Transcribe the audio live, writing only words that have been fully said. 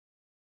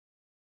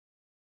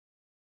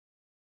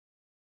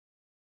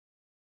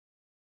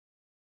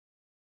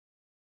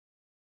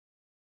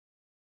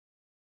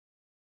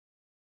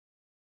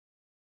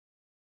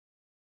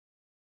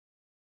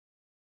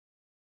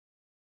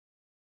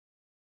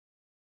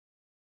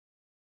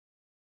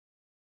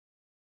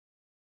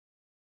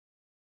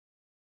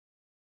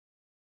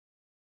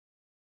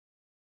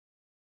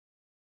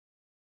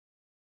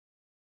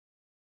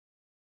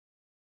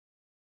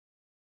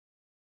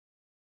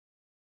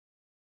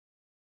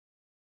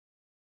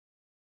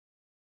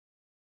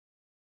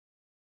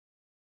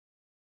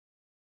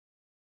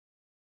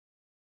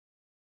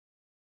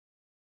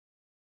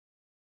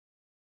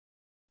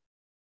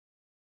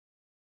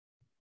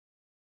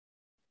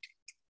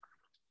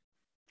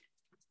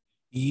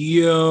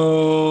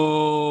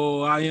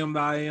Yo, I am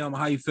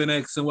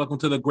Hyphenex, and welcome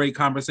to the Great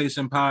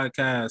Conversation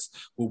Podcast,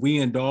 where we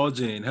indulge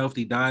in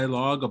healthy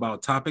dialogue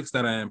about topics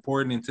that are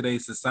important in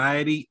today's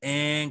society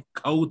and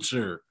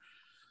culture.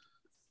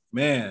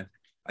 Man,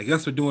 I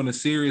guess we're doing a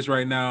series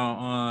right now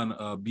on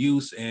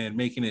abuse and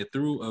making it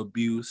through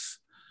abuse.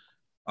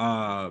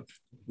 Uh,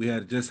 we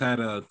had just had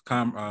a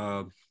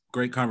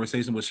great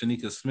conversation with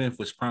Shanika Smith,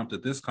 which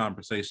prompted this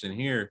conversation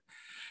here,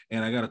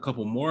 and I got a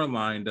couple more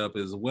lined up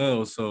as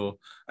well. So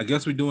I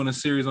guess we're doing a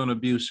series on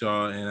abuse,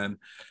 y'all. And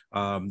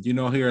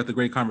here at the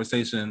Great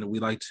Conversation, we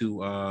like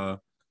to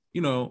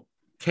you know,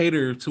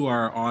 cater to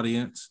our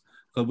audience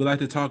because we like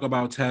to talk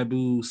about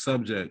taboo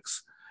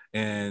subjects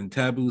and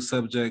taboo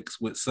subjects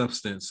with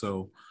substance.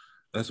 So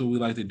that's what we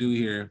like to do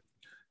here.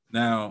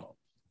 Now,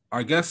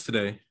 our guest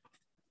today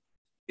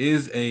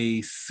is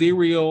a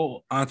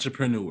serial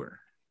entrepreneur.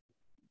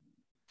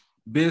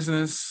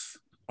 Business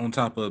on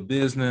top of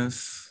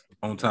business,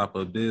 on top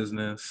of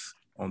business,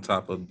 on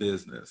top of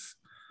business.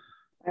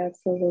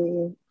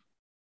 Absolutely.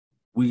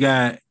 We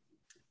got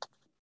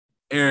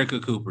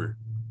Ericka Cooper.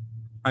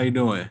 How you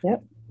doing?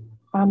 Yep.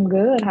 I'm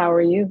good. How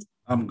are you?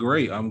 I'm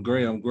great. I'm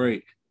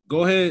great.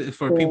 Go ahead,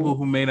 for Good. people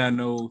who may not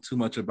know too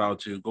much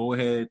about you, go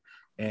ahead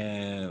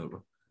and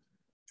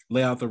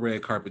lay out the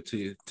red carpet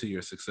to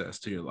your success,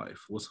 to your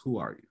life. Who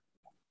are you?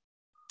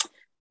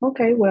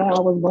 Okay. Well,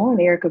 I was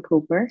born Erica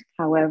Cooper.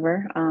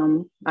 However,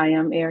 I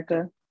am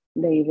Erica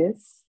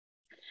Davis.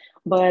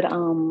 But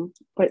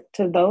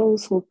to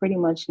those who pretty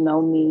much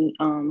know me,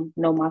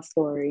 know my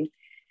story,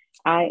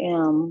 I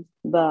am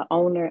the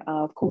owner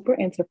of Cooper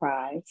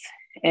Enterprise.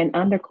 And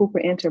under Cooper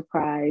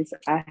Enterprise,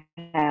 I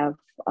have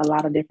a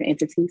lot of different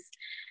entities.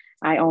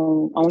 I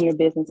own Your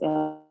Business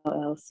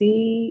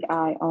LLC.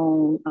 I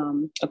own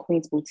a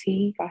Queen's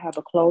Boutique. I have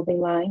a clothing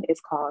line. It's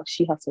called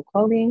She Hustle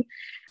Clothing.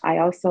 I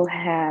also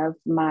have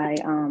my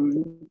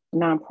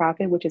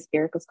nonprofit, which is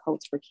Erica's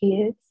Coats for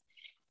Kids.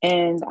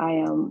 And I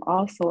am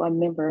also a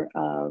member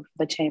of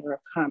the Chamber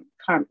of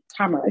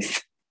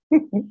Commerce.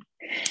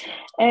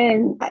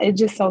 And it's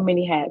just so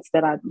many hats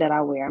that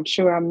I wear. I'm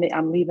sure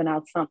I'm leaving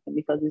out something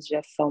because it's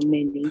just so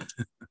many.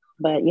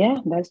 But yeah,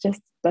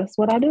 that's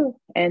what I do.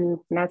 And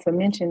not to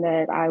mention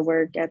that I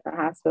work at the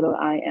hospital.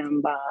 I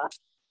am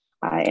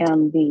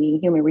the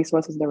human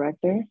resources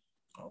director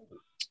Oh,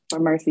 for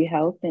Mercy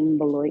Health in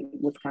Beloit,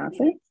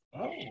 Wisconsin,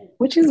 oh,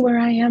 which is where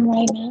I am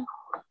right now.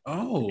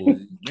 oh,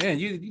 man,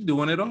 you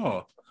doing it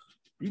all.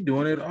 You're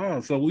doing it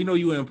all. So we know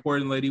you're an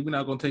important lady. We're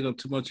not gonna take up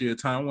too much of your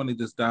time. I want to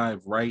just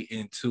dive right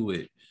into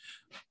it.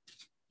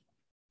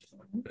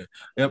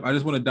 Yep, I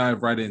just want to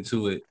dive right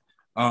into it.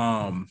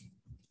 Um,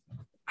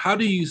 how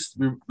do you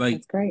like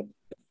That's great.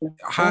 Let's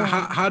go.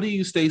 how do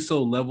you stay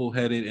so level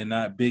headed and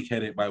not big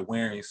headed by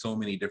wearing so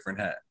many different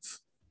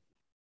hats?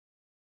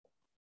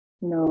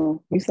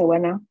 No, you said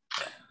what now?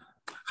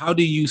 How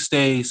do you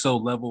stay so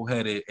level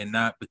headed and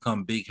not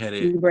become big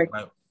headed You break.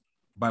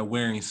 by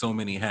wearing so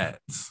many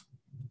hats?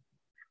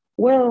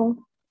 Well,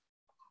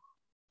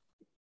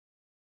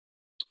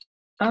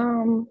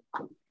 um,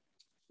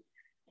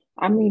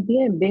 I mean,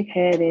 being big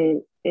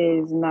headed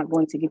is not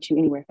going to get you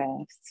anywhere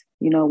fast.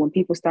 When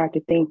people start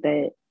to think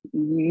that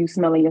you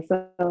smelling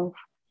yourself,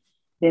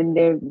 then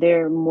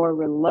they're more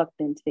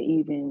reluctant to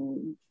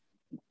even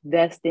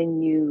vest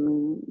in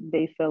you.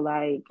 They feel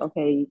like,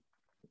 okay,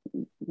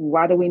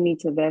 why do we need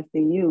to vest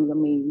in you? I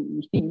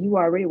mean, you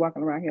already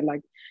walking around here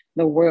like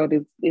the world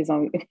is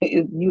on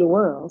is you the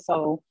world.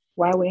 So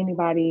why would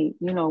anybody,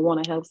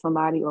 want to help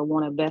somebody or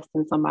want to vest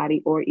in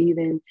somebody or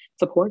even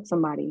support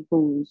somebody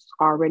who's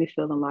already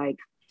feeling like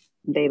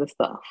they the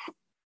stuff,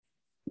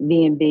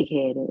 being big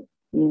headed,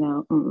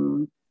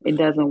 it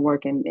doesn't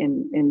work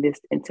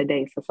in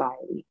today's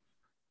society.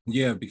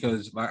 Yeah,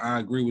 because I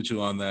agree with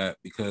you on that.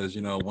 Because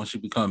once you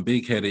become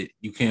big headed,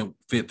 you can't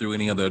fit through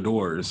any other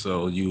doors.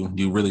 So you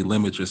really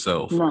limit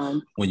yourself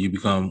None. when you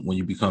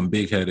become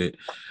big headed.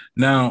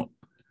 Now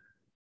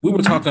we were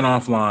Mm-hmm. talking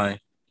offline,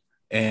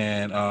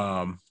 and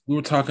we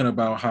were talking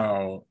about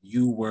how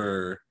you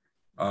were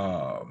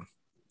um,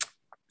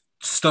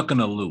 stuck in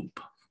a loop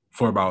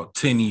for about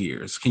 10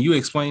 years. Can you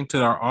explain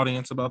to our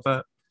audience about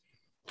that?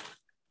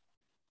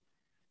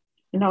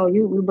 No,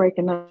 you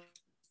breaking up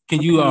Can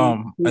and you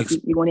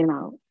you going in and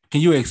out.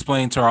 can you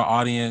explain to our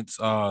audience?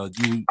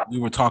 You we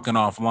were talking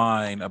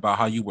offline about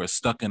how you were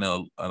stuck in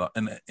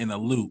a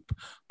loop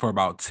for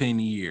about 10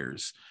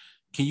 years.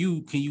 Can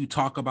you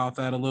talk about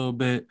that a little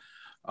bit?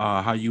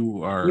 How you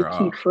You are?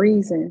 keep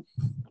freezing.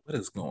 What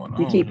is going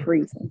You keep on?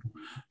 freezing.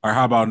 All right,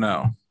 how about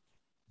now?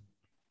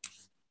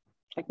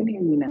 I can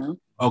hear you now.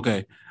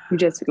 Okay, You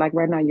just like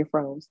right now you're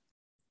froze.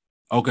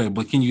 okay,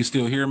 but can you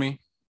still hear me?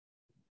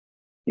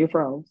 You're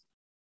froze.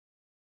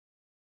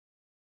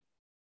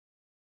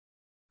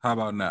 How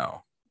about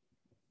now?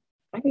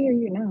 I can hear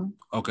you now.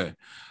 Okay,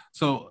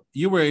 so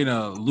you were in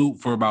a loop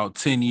for about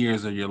 10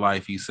 years of your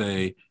life. You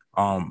say,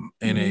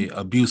 in a Hmm.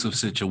 abusive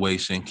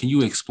situation. Can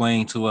you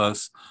explain to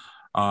us,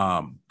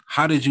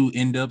 how did you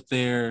end up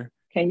there?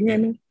 Can you hear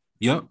And, me?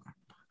 yep.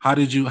 How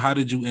did you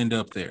end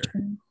up there?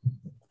 Mhm.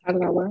 How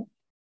did I work?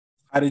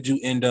 How did you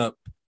end up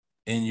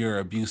in your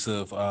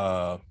abusive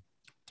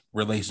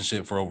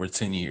relationship for over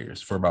 10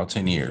 years, for about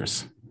 10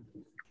 years?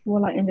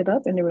 Well, I ended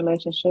up in the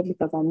relationship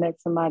because I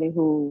met somebody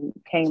who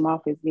came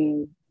off as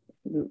being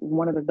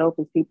one of the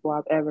dopest people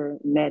I've ever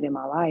met in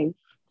my life.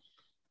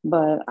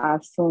 But I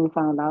soon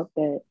found out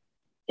that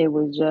it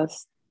was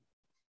just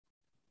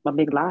a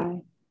big lie,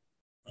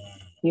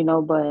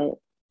 but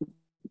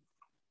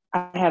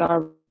I had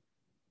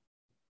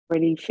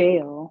already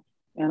failed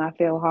and I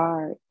failed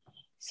hard.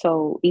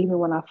 So even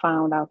when I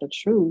found out the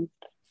truth,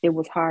 it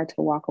was hard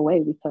to walk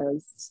away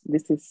because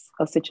this is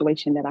a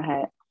situation that I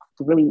had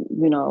really,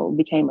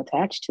 became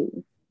attached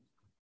to.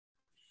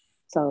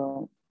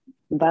 So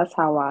that's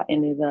how I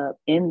ended up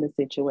in the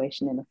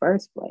situation in the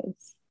first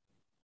place.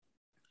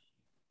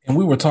 And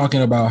we were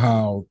talking about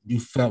how you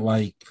felt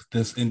like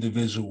this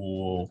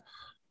individual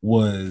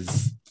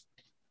was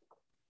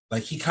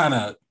like he kind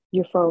of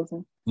You're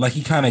frozen. Like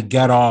he kind of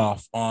got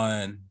off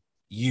on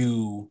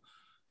you,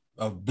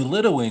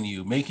 belittling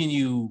you, making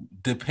you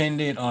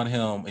dependent on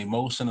him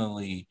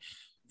emotionally,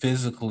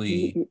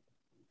 physically.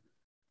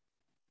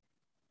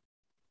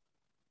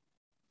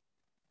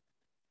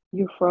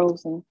 You're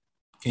frozen.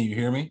 Can you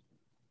hear me?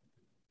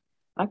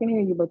 I can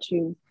hear you, but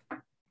you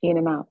in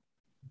and out.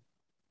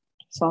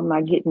 So I'm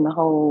not getting the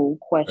whole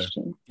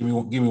question.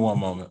 Okay. Give me one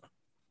moment.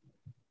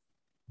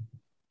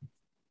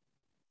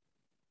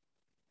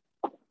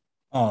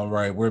 All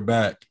right, we're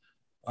back.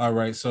 All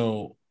right,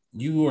 so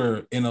you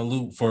were in a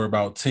loop for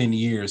about 10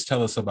 years.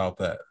 Tell us about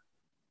that.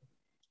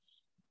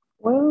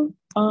 Well,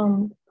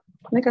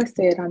 like I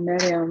said, I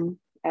met him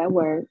at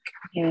work,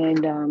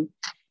 and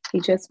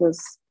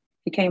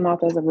he came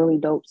off as a really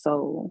dope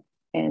soul,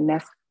 and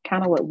that's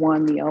kind of what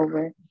won me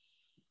over.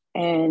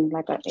 And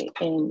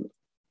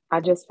I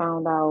just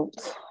found out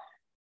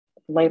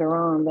later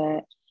on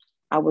that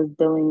I was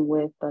dealing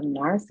with a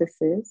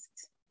narcissist,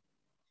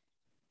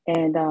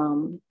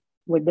 and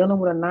with dealing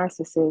with a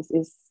narcissist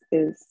is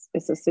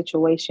a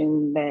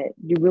situation that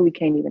you really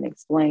can't even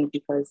explain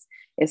because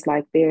it's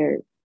like they're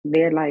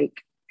like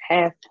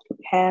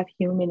half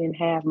human and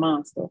half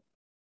monster.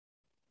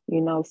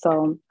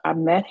 So I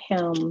met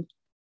him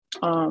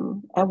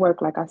at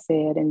work, like I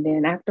said, and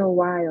then after a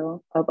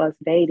while of us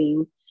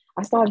dating,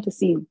 I started to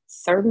see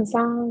certain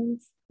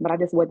signs, but I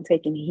just wasn't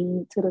taking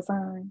heed to the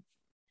signs.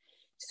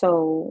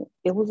 So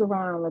it was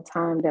around the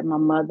time that my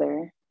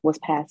mother was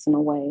passing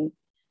away.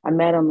 I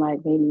met him like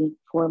maybe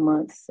 4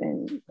 months,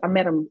 and I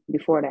met him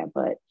before that,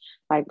 but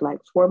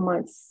like 4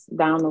 months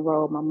down the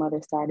road, my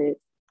mother started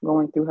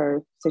going through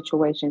her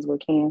situations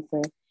with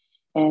cancer,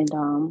 and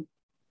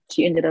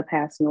she ended up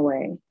passing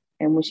away.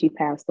 And when she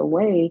passed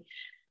away,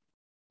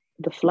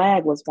 the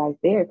flag was right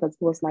there because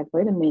it was like,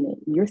 wait a minute,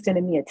 you're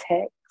sending me a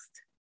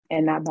text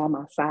and not by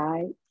my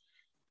side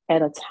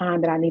at a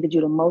time that I needed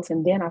you the most.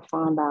 And then I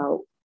found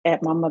out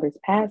at my mother's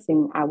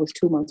passing, I was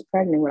 2 months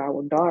pregnant with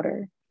our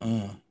daughter.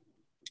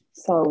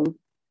 So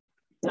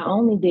not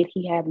only did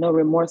he have no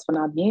remorse for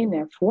not being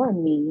there for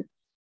me,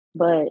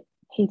 but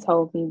he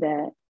told me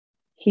that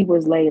he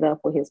was laid up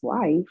with his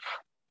wife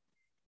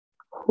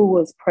who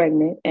was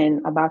pregnant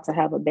and about to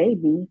have a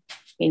baby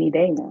any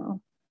day now.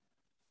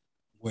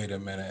 Wait a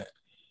minute.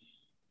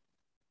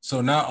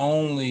 So not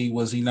only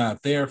was he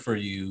not there for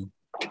you,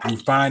 you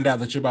find out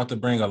that you're about to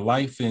bring a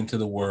life into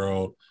the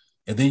world,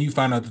 and then you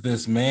find out that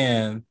this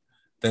man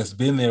that's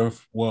been there,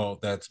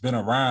 that's been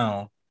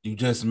around, you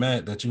just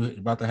met, that you're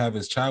about to have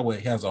his child with,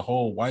 he has a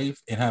whole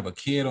wife and have a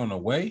kid on the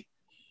way?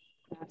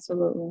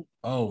 Absolutely.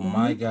 Oh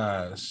my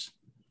gosh.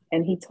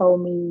 And he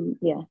told me,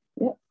 yeah.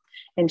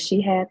 And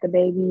she had the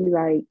baby,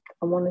 like,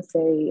 I want to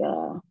say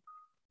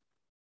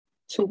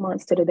 2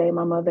 months to the day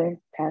my mother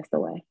passed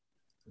away.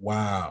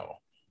 Wow.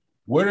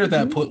 Where did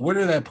that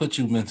put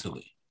you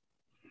mentally?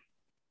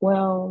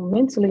 Well,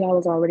 mentally, I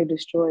was already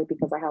destroyed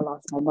because I had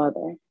lost my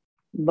mother.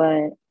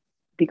 But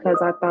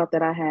because I thought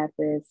that I had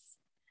this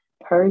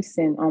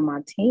person on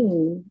my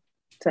team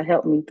to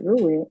help me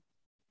through it,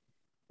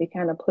 it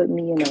kind of put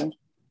me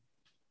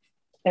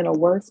in a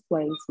worse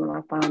place when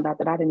I found out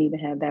that I didn't even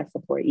have that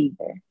support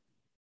either.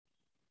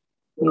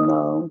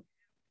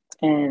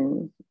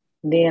 And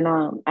then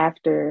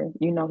after,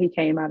 he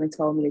came out and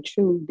told me the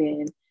truth,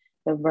 then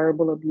the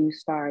verbal abuse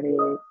started,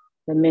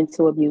 the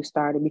mental abuse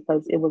started,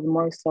 because it was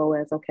more so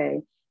as,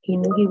 okay, he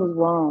knew he was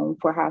wrong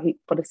for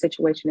for the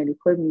situation that he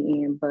put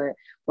me in. But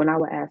when I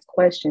would ask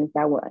questions,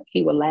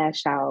 he would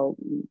lash out,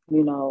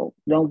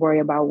 don't worry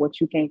about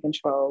what you can't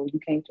control. You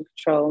can't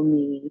control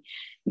me,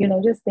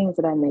 just things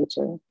of that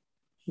nature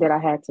that I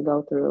had to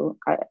go through.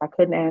 I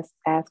couldn't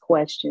ask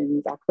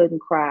questions. I couldn't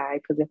cry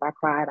because if I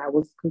cried, I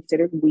was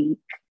considered weak.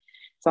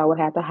 So I would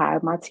have to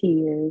hide my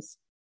tears.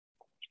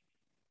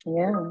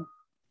 Yeah.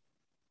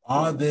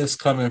 All this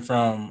coming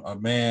from a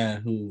man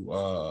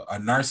a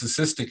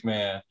narcissistic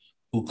man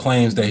who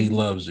claims that he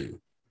loves you.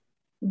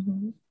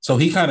 Mm-hmm. So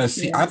he kind of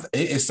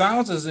it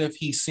sounds as if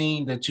he's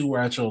seen that you were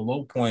at your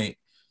low point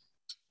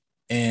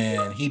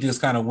and he just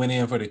kind of went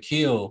in for the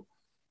kill.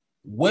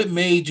 What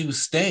made you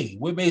stay?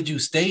 What made you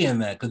stay in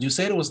that? Because you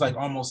said it was like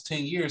almost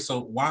 10 years. So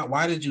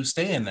why did you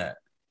stay in that?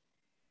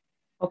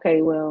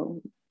 Okay,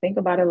 well, think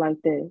about it like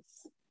this.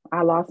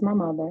 I lost my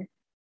mother.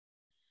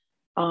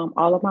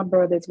 All of my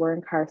brothers were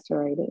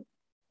incarcerated.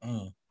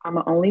 Mm, I'm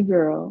an only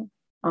girl.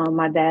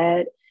 My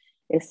dad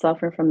is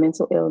suffering from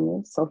mental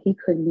illness, so he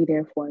couldn't be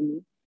there for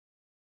me.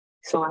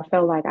 So I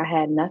felt like I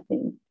had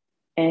nothing.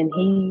 And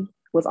he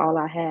was all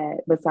I had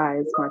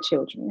besides my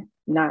children,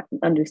 not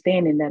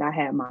understanding that I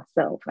had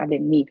myself. I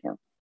didn't need him.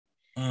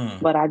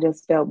 mm, But I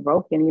just felt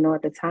broken.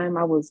 At the time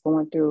I was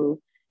going through,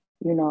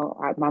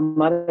 my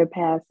mother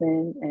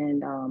passing,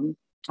 and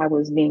I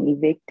was being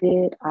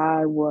evicted.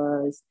 I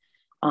was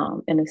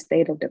in a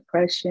state of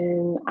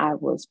depression. I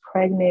was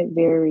pregnant,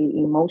 very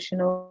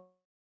emotional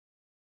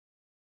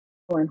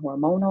and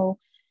hormonal.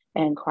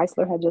 And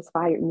Chrysler had just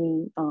fired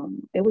me.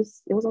 It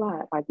was a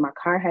lot. Like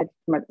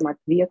my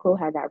vehicle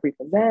had got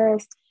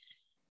repossessed,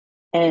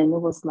 and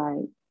it was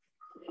like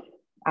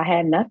I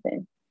had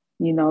nothing.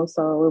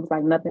 So it was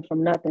like nothing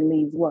from nothing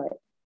leaves what?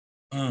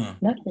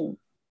 mm. Nothing.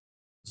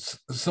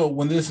 So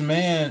when this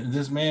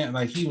man,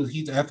 like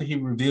he after he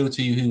revealed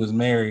to you he was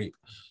married,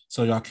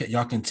 so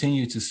y'all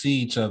continue to see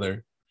each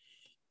other.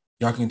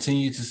 Y'all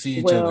continue to see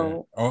each other.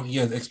 Well, Oh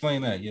yeah,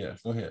 explain that. Yeah,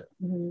 go ahead.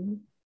 mhm.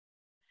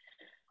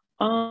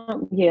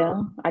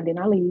 Yeah, I did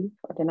not leave.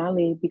 I did not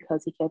leave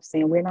because he kept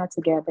saying, we're not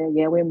together.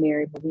 Yeah, we're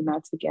married, but we're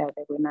not together.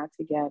 We're not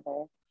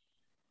together.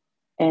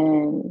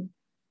 And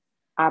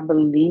I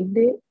believed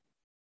it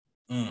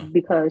Mm,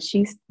 because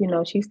she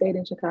stayed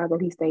in Chicago.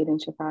 He stayed in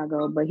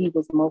Chicago, but he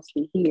was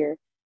mostly here.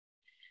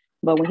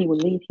 But when he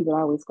would leave, he would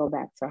always go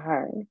back to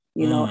her.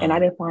 And I mm,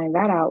 didn't find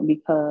that out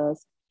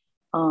because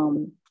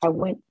I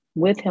went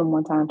with him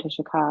one time to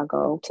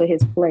Chicago to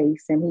his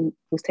place, and he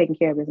was taking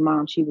care of his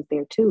mom. She was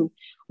there too.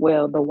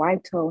 Well, the wife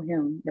told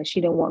him that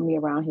she didn't want me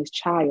around his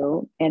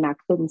child, and I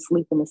couldn't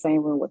sleep in the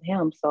same room with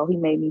him. So he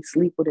made me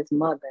sleep with his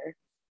mother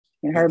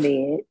in her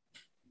bed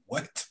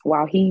what?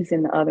 while he's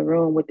in the other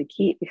room with the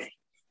kid.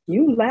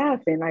 You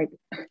laughing like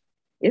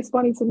it's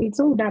funny to me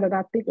too now that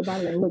I think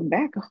about it and look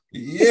back on.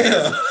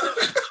 Yeah.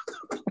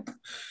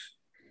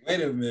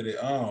 Wait a minute.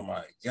 Oh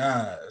my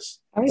gosh.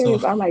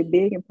 So I'm like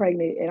big and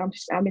pregnant, and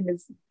I'm in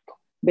this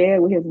bed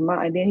with his mom,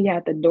 and then he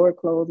had the door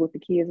closed with the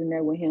kids in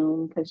there with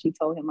him because she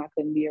told him I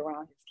couldn't be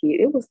around his kid.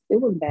 It was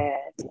bad.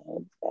 Man.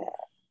 It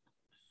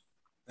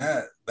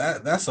was bad.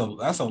 that's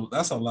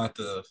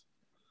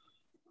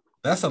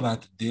a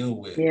lot to deal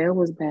with. Yeah, it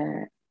was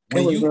bad. It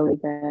When was you really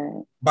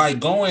bad. by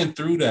going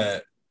through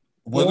that,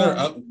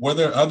 Yeah. were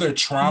there other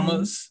Mm-hmm.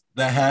 traumas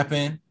that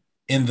happened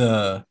in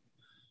the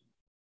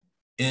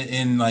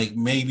in like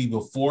maybe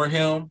before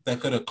him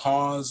that could have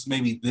caused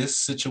maybe this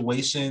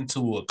situation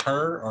to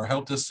occur or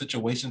helped this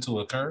situation to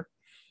occur?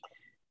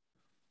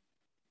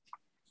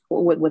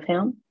 With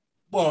him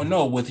Well,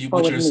 no, with you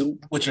or with me?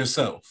 with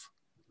yourself.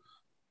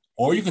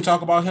 Or you can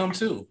talk about him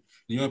too.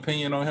 Your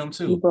opinion on him You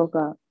too. broke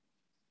up.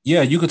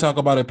 Yeah, you could talk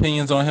about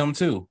opinions on him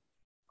too.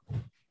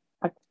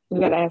 I, you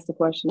got to ask the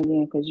question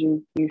again because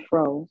you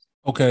froze.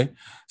 Okay.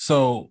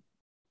 So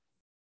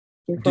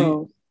You do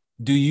froze.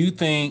 do you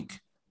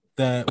think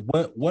that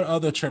what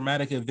other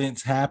traumatic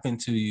events happened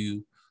to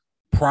you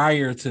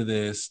prior to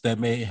this that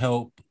may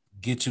help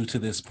get you to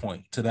this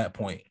point, to that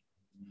point?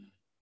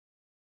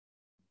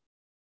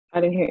 I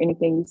didn't hear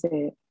anything you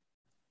said.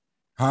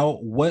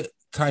 What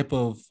type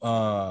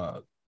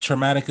of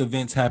traumatic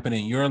events happened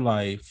in your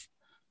life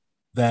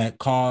that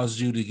caused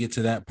you to get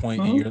to that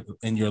point Hmm?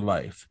 in your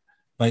life?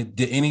 Like,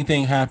 did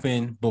anything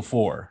happen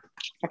before?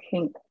 I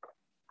can't.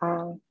 I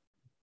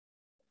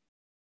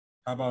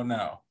How about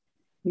now?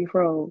 You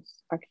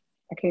froze.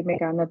 I can't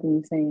make out nothing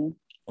you're saying.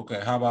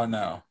 Okay, how about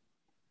now?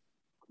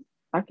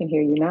 I can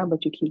hear you now,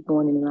 but you keep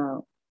going in and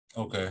out.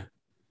 Okay.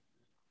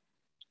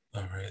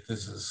 All right.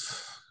 This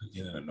is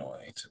getting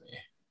annoying to me.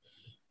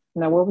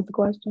 Now, what was the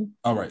question?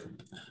 All right.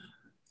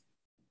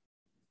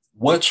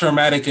 What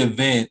traumatic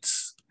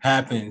events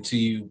happened to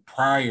you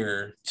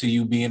prior to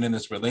you being in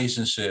this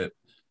relationship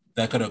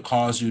that could have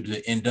caused you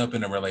to end up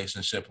in a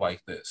relationship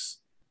like this?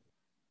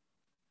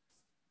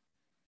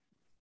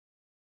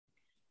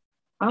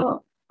 I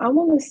I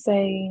want to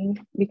say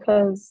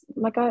because,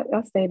 like I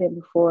stated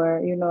before,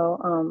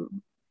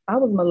 I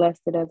was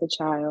molested as a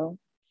child,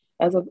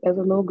 as a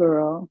little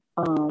girl,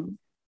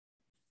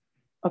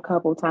 a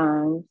couple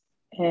times,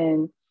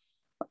 and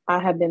I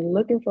have been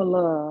looking for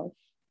love,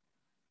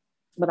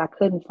 but I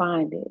couldn't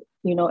find it.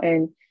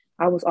 And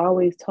I was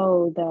always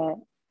told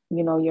that,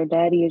 your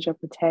daddy is your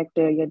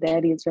protector, your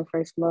daddy is your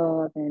first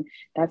love, and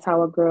that's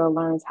how a girl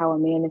learns how a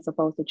man is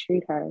supposed to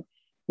treat her.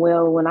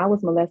 Well, when I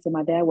was molested,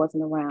 my dad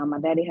wasn't around. My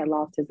daddy had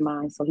lost his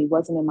mind, so he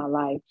wasn't in my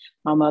life.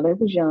 My mother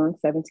was young,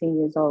 17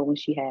 years old when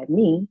she had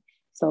me,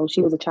 so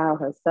she was a child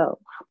herself.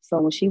 So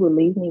when she would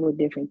leave me with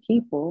different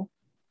people,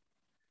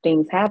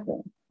 things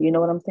happen. You know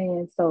what I'm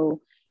saying?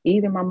 So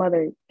even my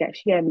mother got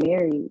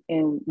married,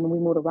 and when we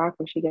moved to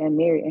Rockford, she got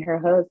married, and her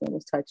husband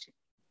was touching.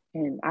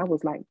 And I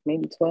was like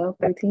maybe 12,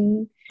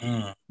 13.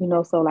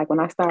 Mm, So like when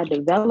I started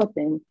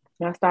developing,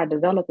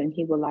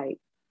 he would like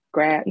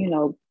grab,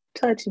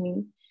 touch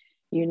me.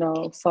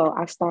 So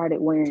I started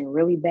wearing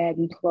really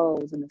baggy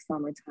clothes in the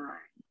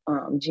summertime.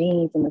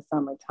 jeans in the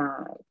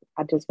summertime.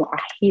 I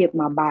hid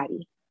my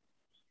body.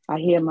 I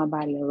hid my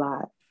body a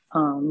lot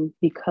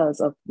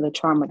because of the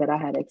trauma that I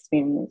had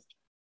experienced,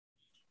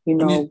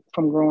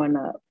 from growing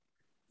up.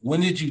 When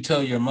did you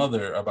tell your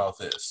mother about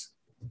this?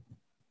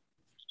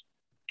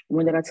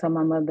 When did I tell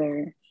my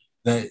mother?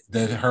 That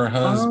her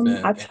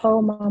husband... I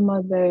told my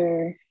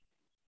mother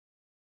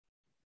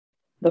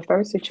the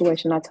first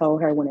situation. I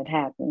told her when it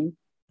happened,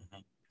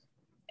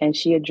 and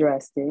she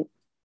addressed it.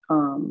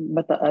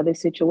 But the other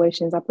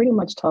situations, I pretty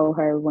much told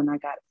her when I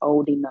got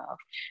old enough.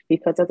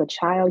 Because as a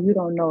child, you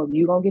don't know if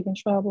you're going to get in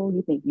trouble.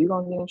 You think you're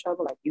going to get in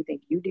trouble, like you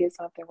think you did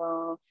something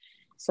wrong.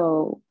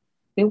 So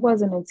it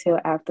wasn't until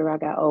after I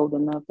got old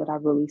enough that I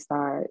really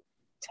started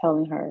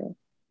telling her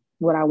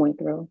what I went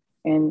through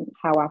and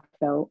how I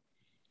felt.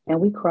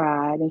 And we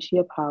cried and she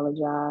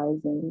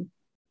apologized.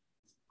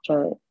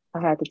 But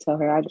I had to tell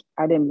her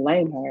I didn't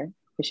blame her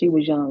because she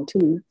was young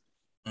too.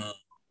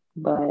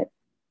 But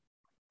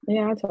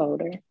yeah, I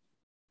told her.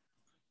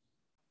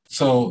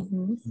 So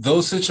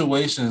those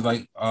situations,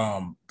 like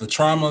the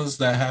traumas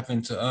that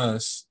happened to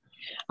us.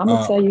 I'm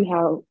gonna tell you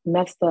how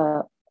messed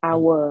up I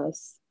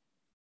was.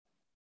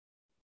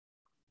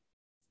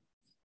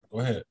 Go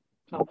ahead.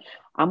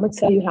 I'm gonna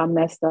tell you how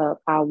messed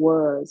up I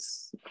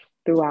was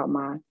throughout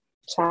my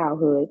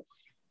childhood.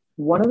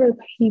 One of the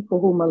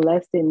people who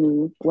molested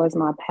me was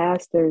my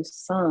pastor's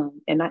son,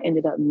 and I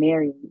ended up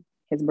marrying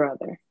his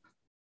brother.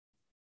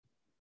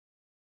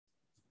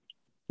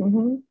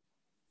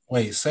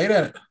 Wait, say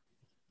that.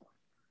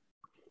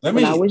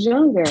 When I was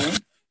younger,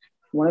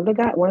 one of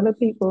the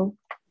people.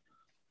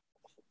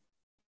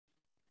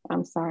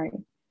 I'm sorry.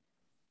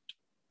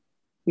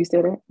 You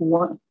still there?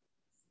 One.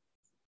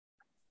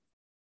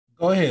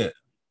 Go ahead.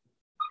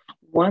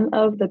 One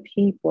of the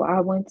people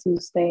I went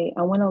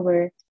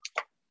over.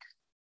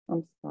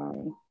 I'm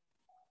sorry.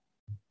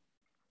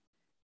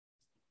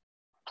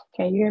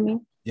 Can you hear me?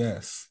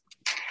 Yes.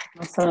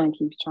 My son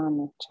keeps trying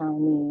to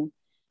chime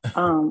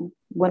in.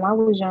 When I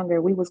was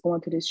younger, we was going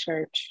to this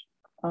church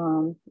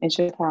in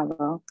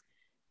Chicago,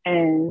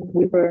 and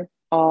we were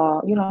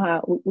all,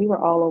 how we were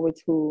all over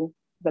to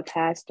the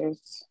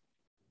pastor's.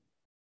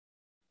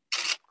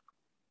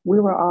 We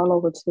were all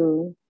over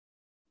to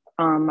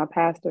my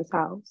pastor's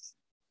house,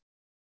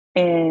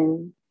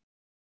 and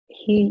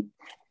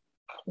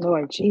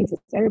Lord Jesus,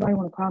 everybody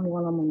want to call me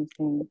while I'm on the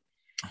scene.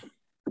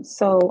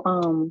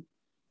 So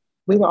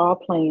we were all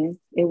playing.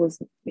 It was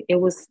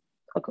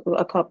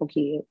a couple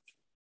kids,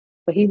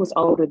 but he was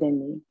older than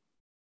me,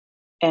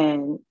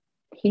 and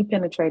he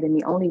penetrated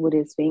me only with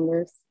his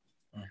fingers.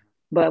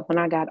 But when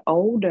I got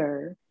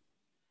older,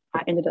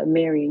 I ended up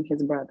marrying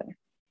his brother.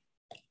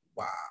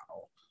 Wow.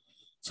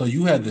 So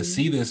you had to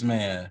see this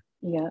man.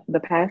 Yeah, the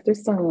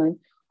pastor's son,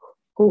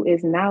 who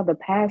is now the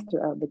pastor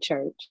of the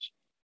church.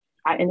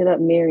 I ended up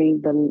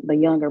marrying the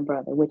younger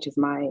brother, which is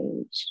my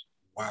age.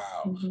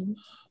 Wow.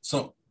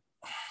 So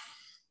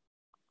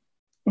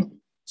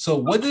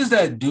what does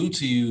that do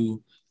to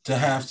you to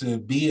have to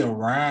be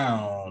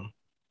around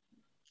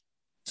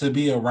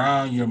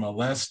your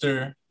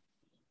molester?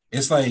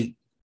 It's like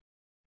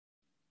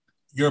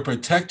your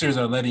protectors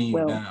are letting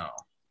you down.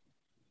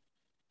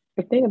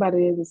 The thing about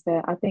it is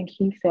that I think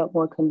he felt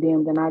more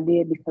condemned than I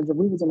did, because if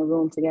we was in a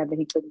room together,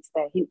 he couldn't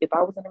stay. If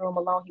I was in the room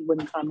alone, he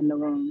wouldn't come in the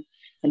room.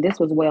 And this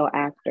was well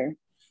after.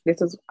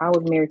 I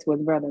was married to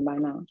his brother by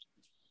now.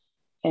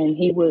 And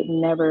he would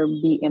never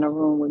be in a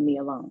room with me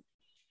alone,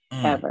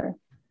 ever.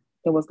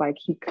 It was like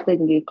he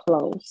couldn't get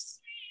close.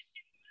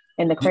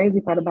 And the crazy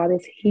part about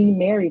it is he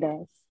married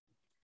us.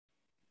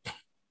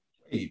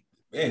 Hey,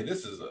 man,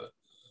 this is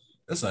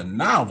a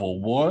novel,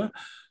 boy.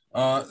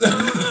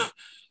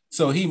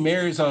 So he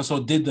married her.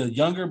 So did the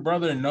younger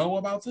brother know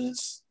about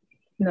this?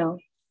 No.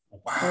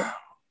 Wow.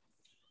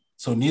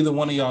 So neither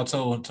one of y'all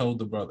told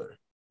the brother.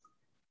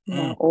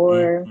 No,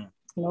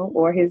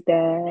 or his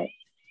dad,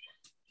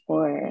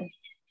 or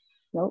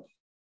nope.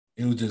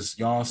 It was just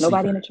y'all.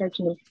 Nobody in the church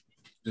knew.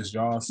 Just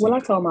y'all. Well, I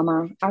told my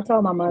mom. I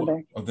told my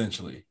mother.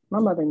 Eventually. My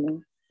mother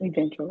knew.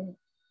 Eventually.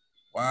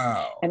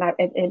 Wow. And I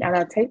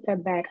take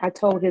that back. I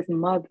told his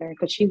mother,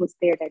 because she was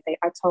there that day.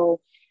 I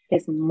told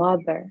his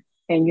mother,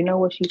 and you know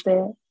what she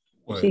said?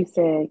 What? She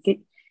said,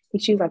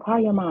 she was like, call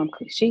your mom.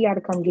 She got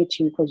to come get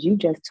you because you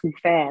just too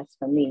fast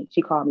for me.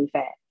 She called me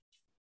fat.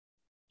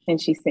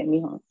 And she sent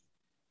me home.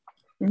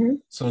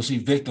 So she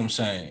victim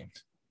shamed.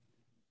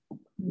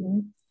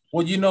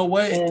 Well, you know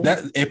what?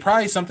 It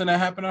probably something that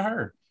happened to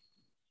her.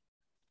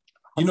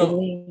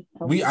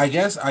 I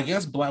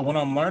guess black. What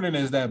I'm learning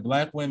is that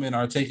Black women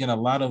are taking a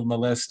lot of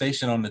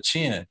molestation on the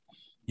chin.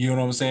 You know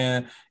what I'm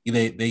saying?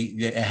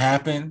 It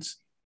happens.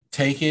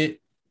 Take it.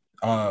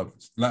 At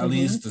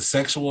least the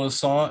sexual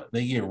assault,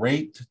 they get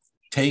raped.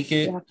 Take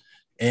it,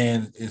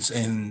 and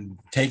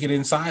take it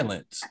in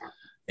silence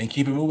and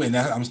keep it moving.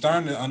 I'm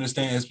starting to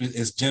understand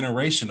it's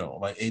generational.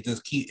 Like it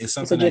just it's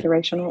something. It's a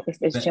generational.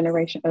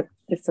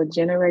 It's a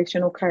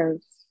generational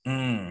curse.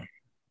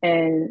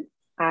 And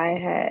I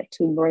had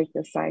to break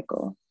the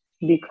cycle,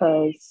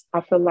 because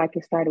I feel like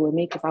it started with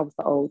me because I was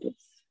the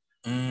oldest.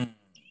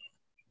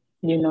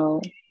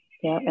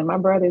 Yeah, and my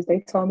brothers,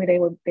 they told me they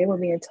would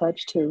be in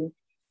touch too,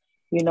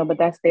 but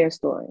that's their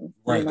story,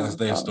 Right, that's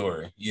their So,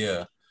 story.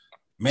 Yeah.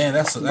 Man,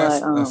 that's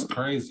but that's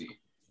crazy.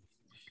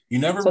 You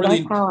never so that's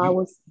really how I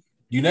was.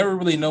 you never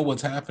really know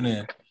what's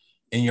happening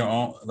in your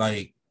own,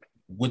 like,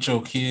 with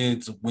your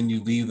kids when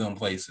you leave them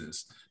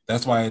places.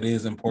 That's why it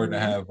is important to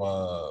have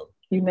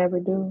You never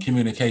do,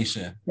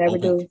 communication never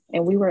open. do.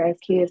 And we were as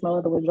kids. My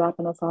mother was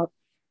dropping us off.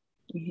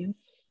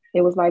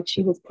 It was like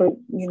she was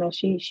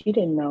she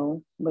didn't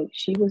know, but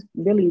she was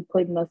really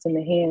putting us in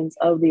the hands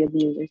of the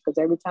abusers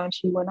because every time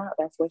she went out,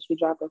 that's what she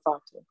dropped us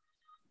off to.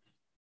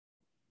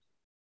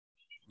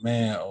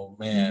 Man, oh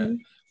man.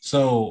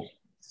 So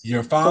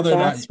your So father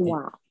not that's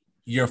why.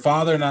 your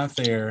father not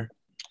there.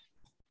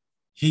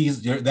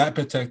 That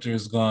protector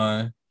is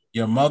gone.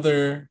 Your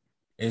mother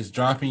is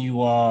dropping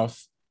you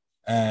off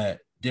at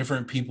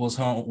different people's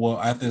home. Well,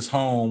 at this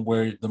home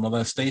where the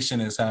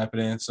molestation is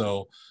happening.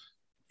 So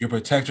your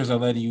protectors are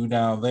letting you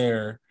down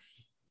there.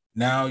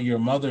 Now your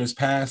mother is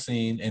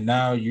passing, and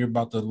now you're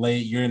about to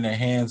you're in the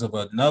hands of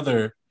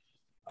another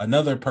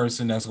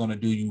person that's going to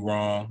do you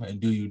wrong and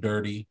do you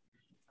dirty.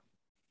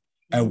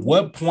 At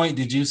what point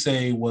did you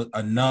say, well,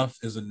 enough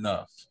is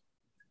enough?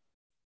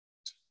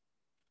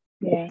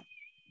 Yeah.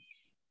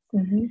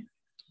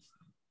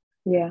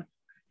 Yeah.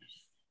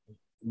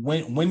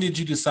 When did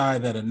you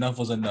decide that enough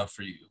was enough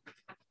for you?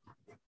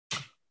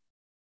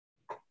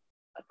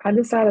 I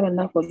decided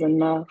enough was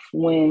enough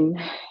when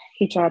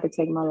he tried to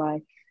take my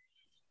life.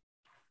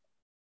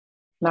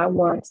 Not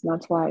once,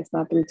 not twice,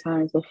 not three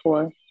times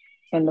before.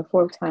 And the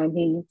fourth time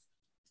he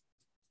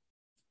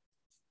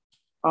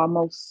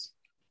almost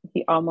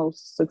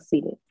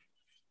succeeded.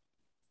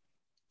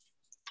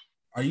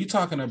 Are you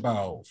talking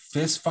about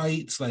fist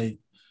fights, like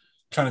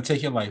trying to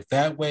take your life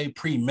that way,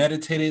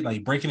 premeditated,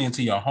 like breaking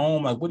into your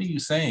home? Like, what are you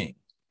saying?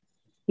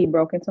 He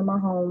broke into my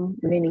home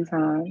many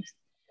times.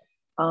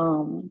 I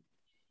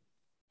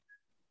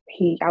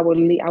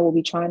would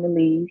be trying to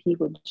leave. He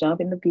would jump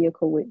in the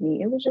vehicle with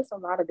me. It was just a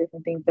lot of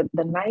different things.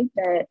 The night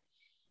that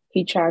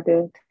he tried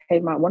to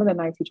one of the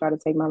nights he tried to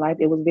take my life,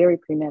 it was very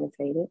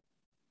premeditated.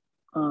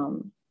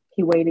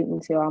 He waited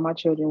until all my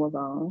children were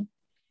gone.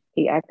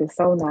 He acted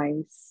so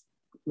nice,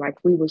 like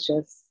we was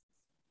just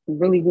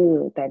really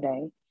good that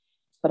day.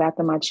 But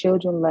after my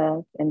children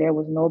left and there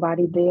was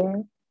nobody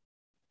there,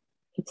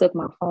 he took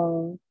my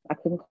phone. I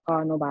couldn't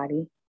call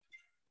nobody.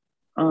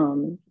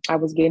 I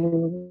was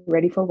getting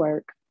ready for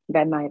work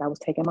that night. I was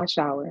taking my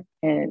shower.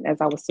 And as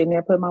I was sitting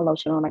there putting my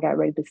lotion on, I got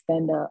ready to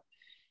stand up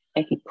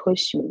and he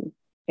pushed me.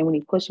 And when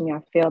he pushed me,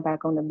 I fell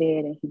back on the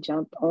bed and he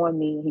jumped on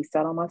me and he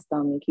sat on my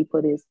stomach. He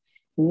put his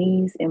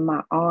knees in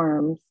my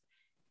arms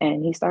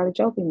and he started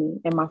choking me.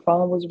 And my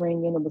phone was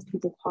ringing. It was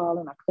people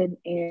calling. I couldn't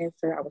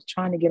answer. I was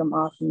trying to get them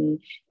off of me.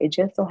 It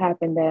just so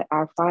happened that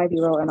our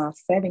 5-year-old and our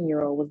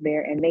 7-year-old was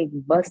there and they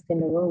bust in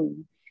the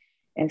room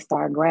and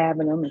start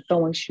grabbing them and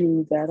throwing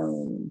shoes at them.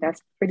 And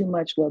that's pretty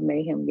much what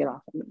made him get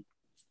off of me.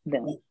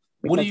 Them.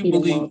 What do you he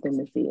believe? Didn't want them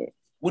to see it.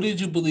 What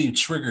did you believe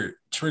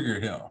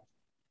triggered him?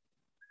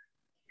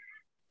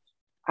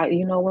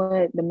 You know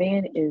what? The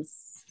man is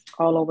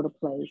all over the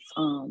place.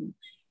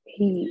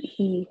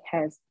 He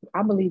has,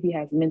 I believe he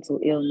has mental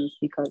illness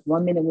because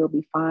one minute we'll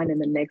be fine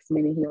and the next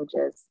minute he'll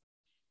just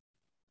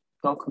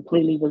go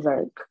completely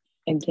berserk.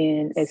 And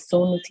then as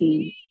soon as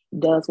he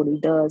does what he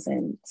does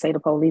and say the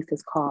police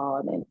is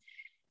called and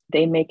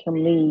they make him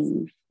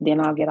leave, then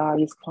I'll get all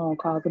these phone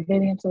calls. But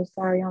baby, I'm so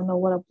sorry. I don't know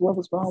what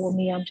was wrong with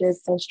me. I'm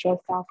just so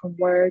stressed out from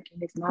work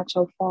and it's not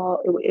your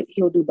fault.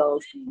 He'll do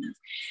those things.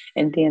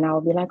 And then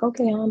I'll be like,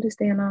 okay, I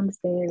understand.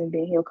 And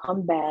then he'll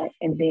come back.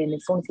 And then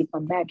as soon as he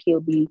come back,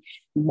 he'll be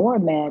more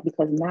mad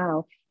because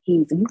now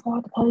you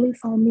called the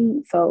police on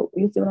me. So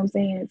you see what I'm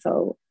saying?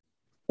 So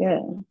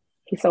yeah.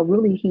 So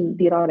really he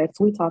did all that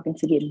sweet talking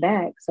to get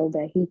back so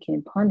that he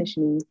can punish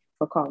me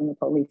for calling the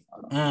police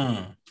on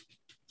him.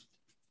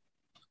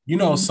 You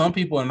know, some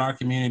people in our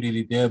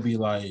community, they'll be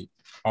like,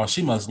 oh,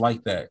 she must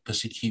like that because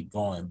she keep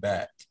going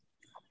back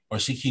or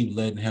she keep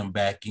letting him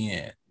back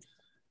in.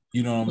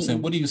 You know what I'm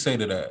saying? What do you say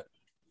to that?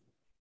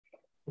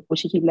 Will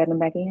she keep letting him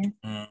back in?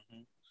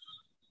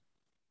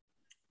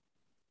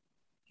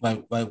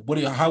 Like,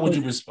 how would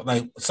you respond?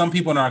 Like, some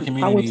people in our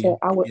community, yeah,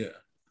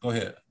 go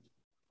ahead.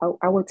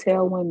 I would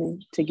tell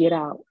women to get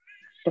out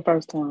the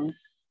first time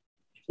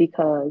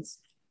because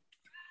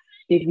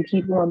if you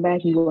keep going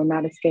back, you will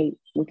not escape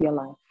with your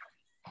life.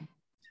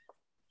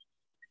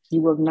 You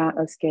will not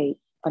escape.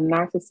 A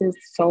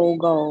narcissist's sole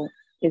goal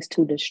is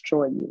to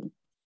destroy you.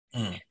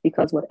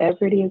 Because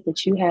whatever it is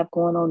that you have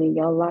going on in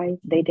your life,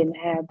 they didn't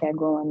have that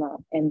growing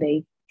up and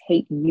they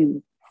hate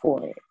you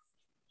for it.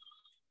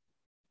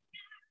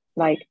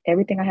 Like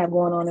everything I have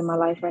going on in my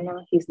life right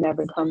now, he's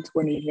never come to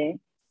an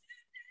event.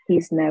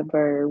 He's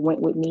never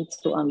went with me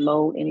to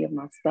unload any of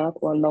my stuff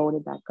or load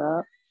it back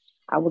up.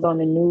 I was on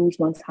the news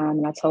one time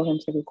and I told him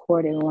to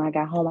record it. And when I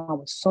got home, I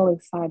was so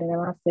excited.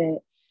 And I said,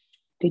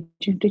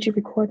 did you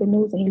record the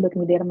news? And he looked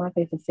me dead in my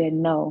face and said,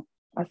 no.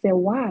 I said,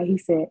 why? He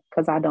said,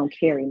 because I don't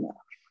care enough.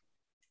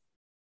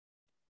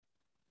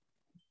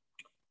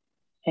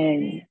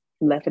 And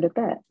Left it at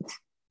that.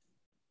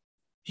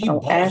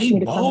 Don't ask He me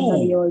to come to none of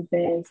bold. your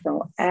events.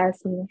 Don't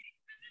ask me.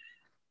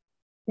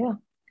 Yeah.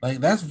 Like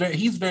that's very.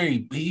 He's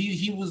very.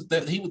 He was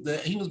that. He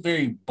was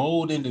very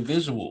bold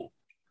individual.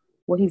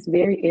 Well, he's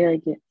very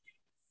arrogant.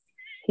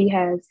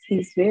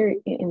 He's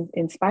very,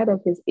 in spite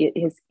of his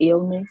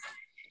illness,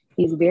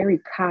 he's very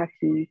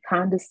cocky,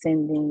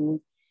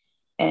 condescending,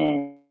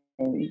 and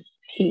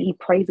he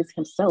praises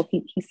himself.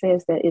 He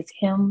says that it's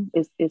him,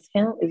 it's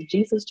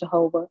Jesus,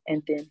 Jehovah,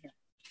 and then him.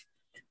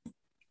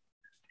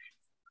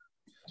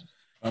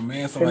 A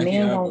man so The like he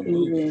man have a won't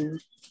roof. even,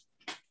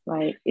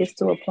 like, it's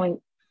to a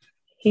point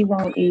he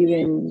won't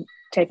even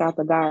take out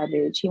the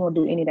garbage. He won't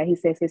do any of that. He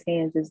says his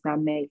hands is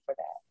not made for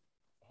that.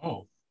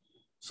 Oh,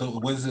 so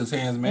what is his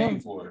hands Yeah.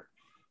 made for?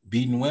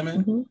 Beating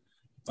women? Mm-hmm.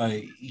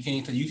 Like you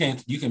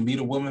can beat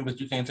a woman, but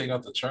you can't take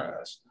out the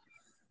trash.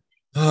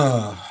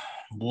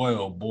 Boy,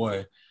 oh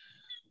boy.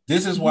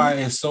 This is why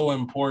it's so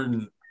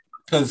important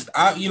because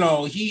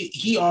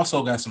he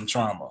also got some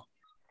trauma.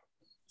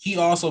 He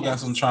also got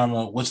some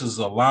trauma, which is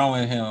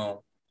allowing him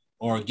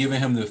or giving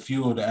him the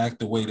fuel to act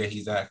the way that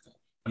he's acting.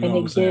 You know And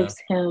what I'm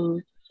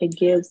saying?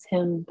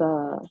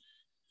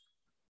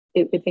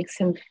 it makes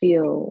him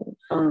feel,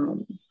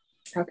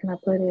 how can I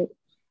put it?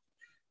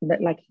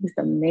 That like he's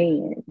the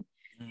man.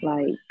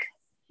 Like,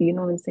 you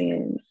know what I'm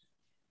saying?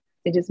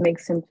 It just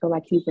makes him feel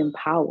like he's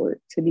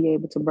empowered to be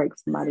able to break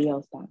somebody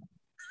else down.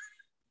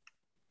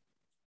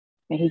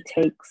 And he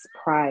takes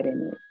pride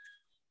in it.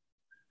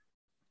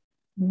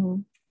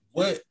 Mm-hmm.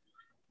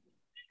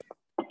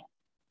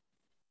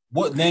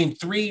 What name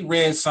 3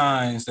 red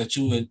flags that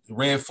you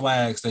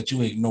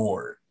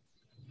ignored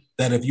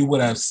that if you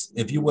would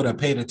have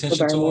paid The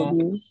attention to verbal them?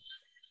 abuse.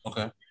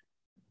 Okay.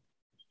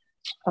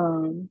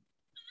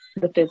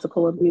 The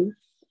physical abuse.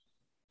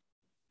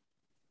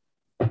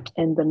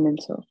 And the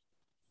mental.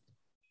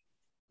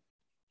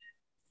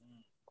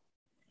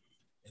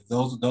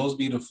 Those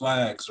be the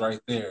flags right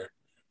there.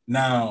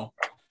 Now,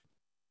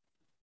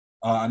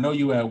 I know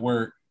you at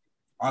work.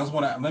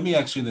 Let me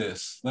ask you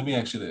this.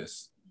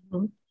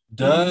 Mm-hmm.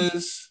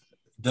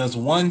 Does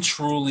one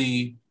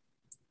truly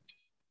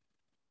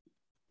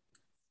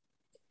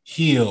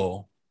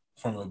heal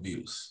from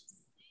abuse?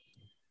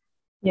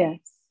 Yes.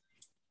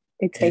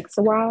 It takes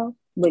a while,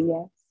 but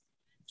yes.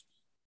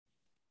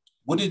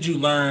 What did you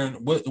learn?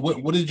 What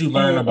did you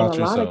learn about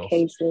yourself? In a lot of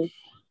cases,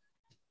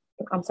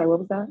 I'm sorry, what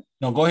was that?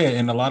 No, go ahead.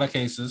 In a lot of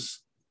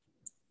cases,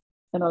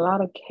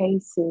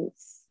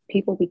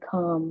 people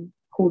become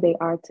who they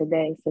are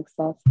today,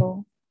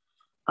 successful,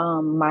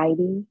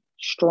 mighty,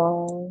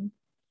 strong,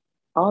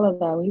 all of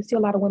that. When you see a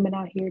lot of women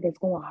out here that's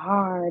going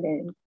hard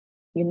and,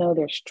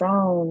 they're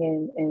strong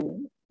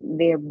and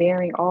they're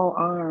bearing all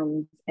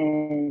arms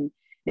and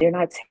they're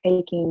not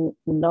taking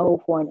no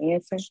for an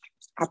answer,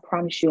 I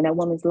promise you, in that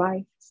woman's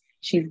life,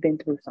 she's been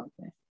through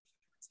something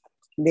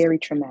very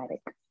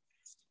traumatic.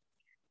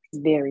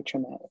 Very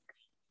traumatic.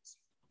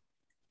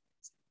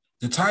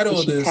 The title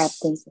of this,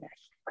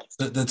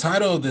 the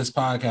title of this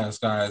podcast,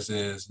 guys,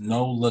 is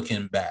No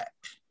Looking Back.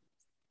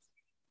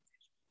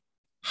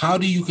 How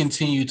do you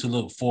continue to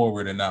look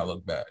forward and not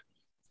look back?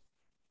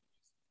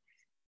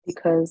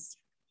 Because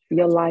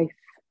your life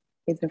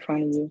is in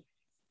front of you.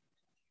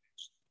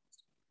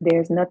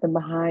 There's nothing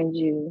behind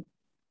you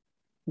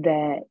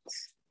that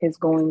is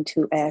going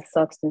to add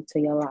substance to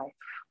your life.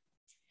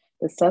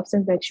 The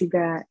substance that you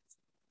got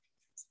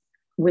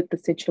with the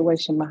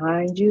situation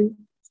behind you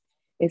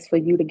is for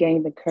you to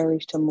gain the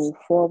courage to move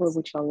forward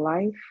with your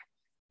life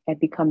and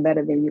become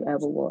better than you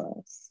ever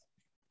was.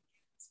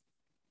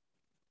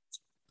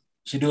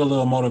 She do a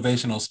little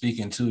motivational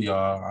speaking too,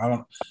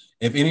 y'all.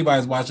 If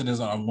anybody's watching this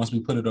once we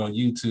put it on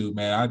YouTube,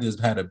 man, I just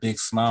had a big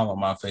smile on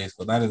my face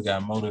because I just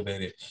got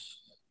motivated.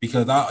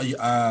 Because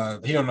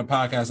here on the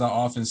podcast, I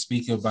often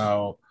speak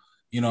about,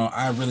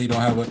 I really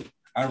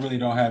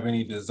don't have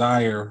any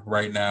desire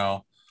right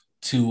now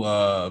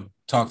to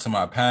talk to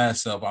my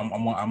past self.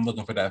 I'm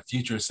looking for that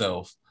future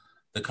self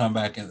to come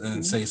back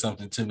and say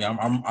something to me.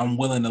 I'm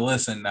willing to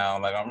listen now.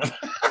 Like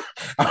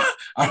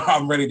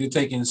I'm ready to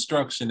take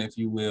instruction, if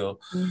you will.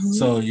 Mm-hmm.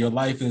 So your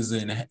life is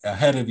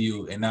ahead of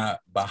you and not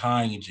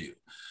behind you.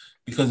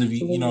 Because if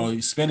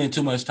you're spending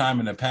too much time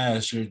in the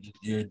past,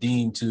 you're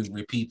deemed to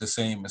repeat the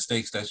same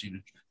mistakes that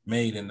you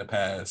made in the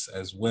past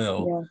as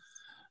well.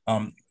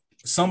 Yeah.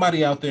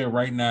 Somebody out there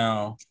right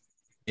now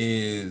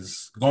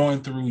is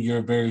going through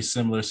your very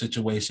similar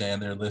situation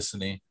and they're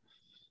listening.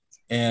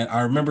 And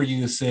I remember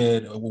you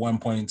said at one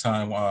point in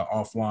time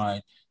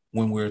offline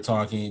when we were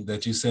talking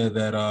that you said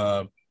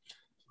that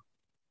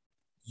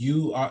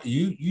you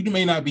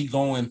may not be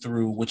going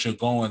through what you're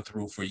going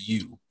through for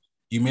you.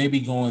 You may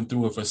be going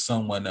through it for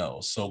someone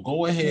else. So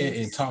go ahead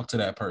and talk to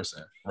that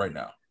person right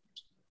now.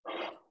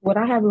 What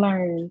I have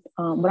learned,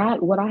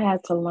 what I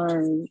had to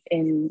learn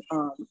in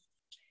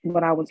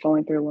what I was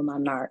going through with my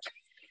narc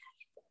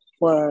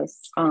was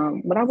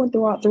what I went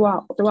throughout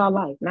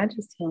life, not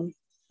just him,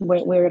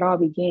 where it all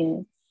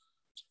began.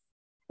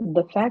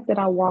 The fact that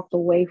I walked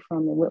away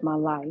from it with my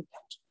life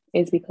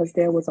is because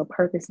there was a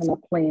purpose and a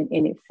plan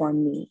in it for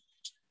me.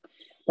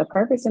 The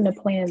purpose and the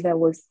plan that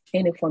was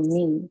in it for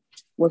me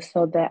was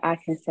so that I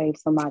can save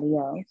somebody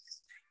else.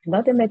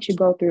 Nothing that you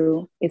go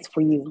through is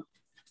for you.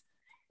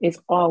 It's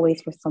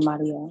always for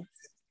somebody else.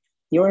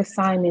 Your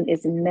assignment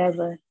is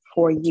never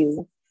for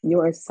you.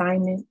 Your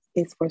assignment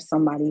is for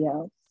somebody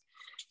else.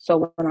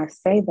 So when I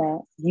say that,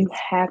 you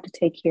have to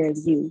take care of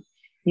you.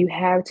 You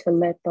have to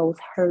let those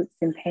hurts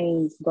and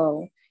pains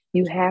go.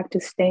 You have to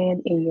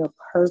stand in your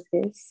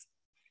purpose.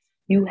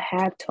 You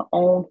have to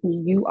own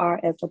who you are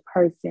as a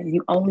person.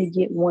 You only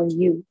get one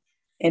you,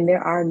 and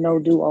there are no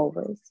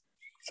do-overs.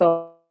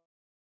 So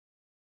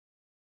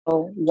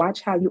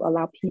watch how you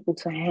allow people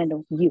to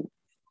handle you.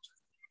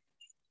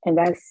 And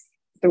that's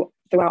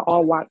throughout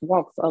all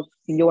walks of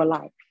your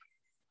life.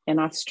 And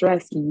I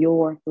stress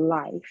your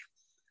life,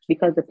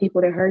 because the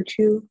people that hurt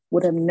you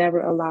would have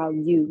never allowed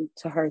you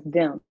to hurt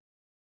them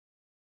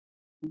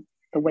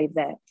the way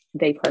that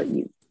they've hurt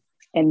you.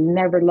 And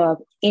never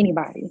love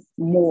anybody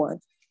more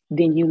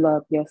than you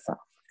love yourself.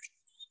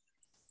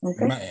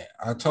 Okay. Man,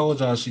 I told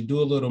y'all she do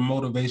a little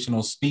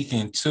motivational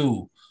speaking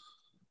too.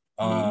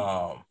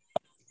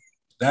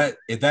 That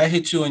if that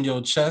hit you in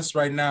your chest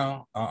right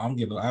now, I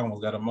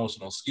almost got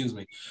emotional. Excuse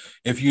me.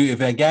 If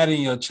that got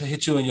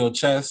hit you in your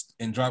chest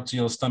and dropped to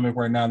your stomach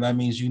right now, that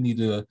means you need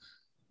to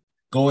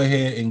go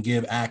ahead and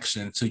give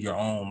action to your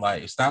own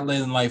life. Stop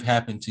letting life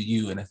happen to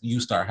you, and if you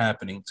start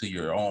happening to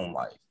your own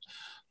life.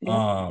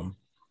 Yeah.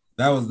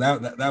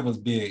 That was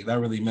big. That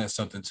really meant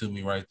something to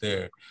me right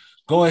there.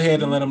 Go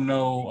ahead and let them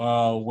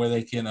know where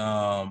they can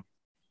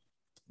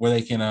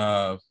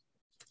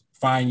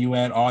find you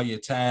at, all your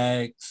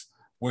tags.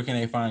 Where can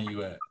they find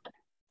you at?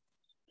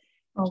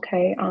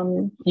 Okay.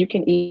 You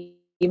can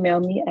email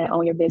me at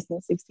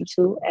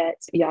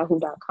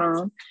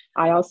ownyourbusiness62@yahoo.com.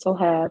 I also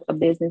have a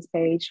business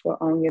page for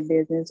Own Your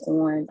Business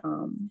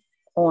on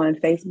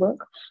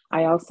Facebook.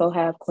 I also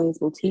have Queen's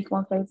Boutique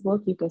on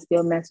Facebook. You can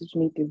still message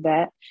me through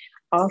that.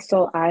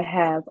 Also, I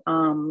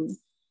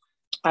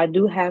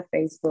do have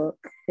Facebook,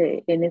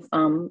 and it's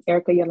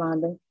Ericka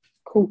Yolanda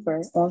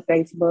Cooper on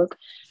Facebook.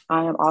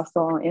 I am also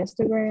on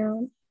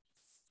Instagram,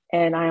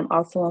 and I am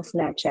also on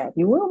Snapchat.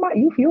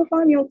 You'll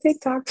find me on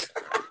TikTok.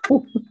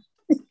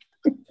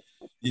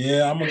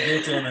 Yeah, I'm gonna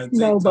get on that TikTok.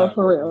 No, but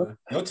for real,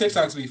 your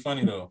TikToks be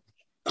funny though.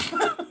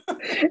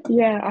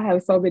 Yeah, I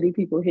have so many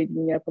people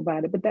hitting me up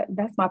about it, but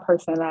that's my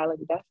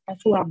personality.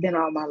 That's who I've been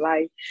all my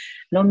life.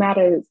 No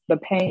matter the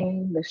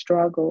pain, the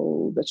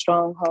struggle, the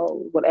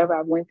stronghold, whatever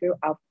I went through,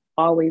 I've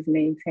always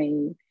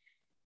maintained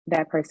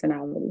that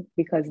personality,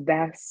 because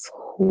that's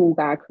who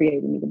God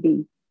created me to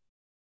be,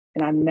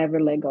 and I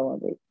never let go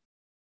of it.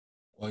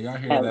 Well, y'all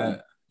hear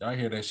that? Y'all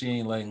hear that? She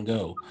ain't letting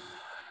go.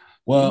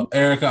 Well,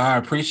 Ericka, I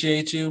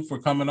appreciate you for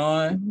coming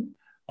on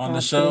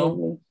the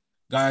show.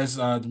 Guys,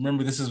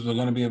 remember, this is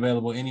going to be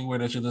available anywhere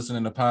that you're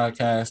listening to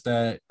podcasts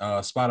at,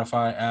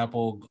 Spotify,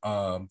 Apple,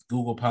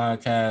 Google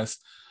Podcasts.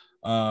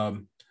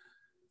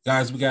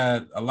 Guys, we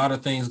got a lot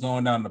of things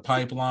going down the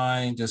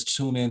pipeline. Just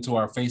tune into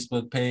our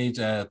Facebook page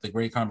at The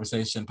Great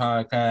Conversation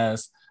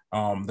Podcast.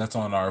 That's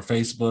on our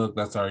Facebook,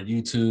 that's our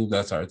YouTube,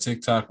 that's our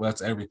TikTok,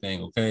 that's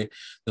everything. Okay,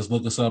 just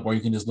look us up, or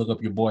you can just look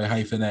up your boy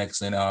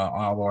 -X, and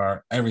all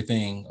our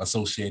everything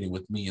associated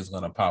with me is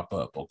gonna pop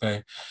up.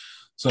 Okay,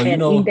 so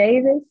and E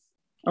Davis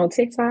on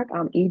TikTok,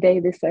 I'm E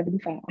Davis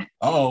 75.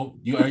 Oh,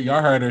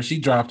 y'all heard her. She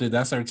dropped it.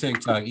 That's her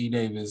TikTok. E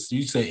Davis.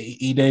 You say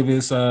E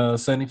Davis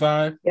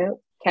 75? Yep.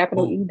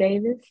 Capital Boom. E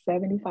Davis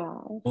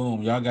 75.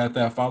 Boom. Y'all got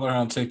that. Follow her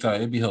on TikTok.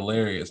 It'd be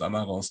hilarious. I'm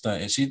not gonna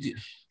stunt. And she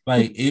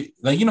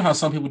you know how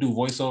some people do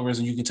voiceovers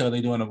and you can tell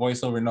they're doing a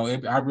voiceover. No,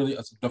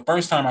 the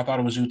first time I thought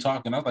it was you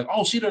talking, I was like,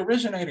 oh, she the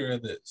originator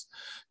of this.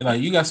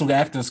 You got some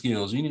acting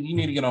skills. You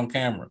need to get on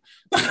camera.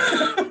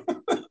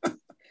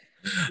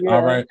 Yeah.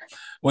 All right.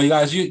 Well, you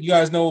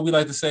guys know what we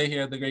like to say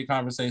here at The Great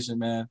Conversation,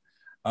 man.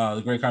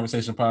 The Great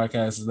Conversation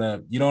Podcast is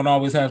that you don't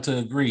always have to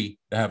agree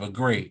to have a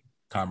great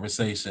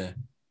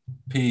conversation.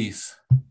 Peace.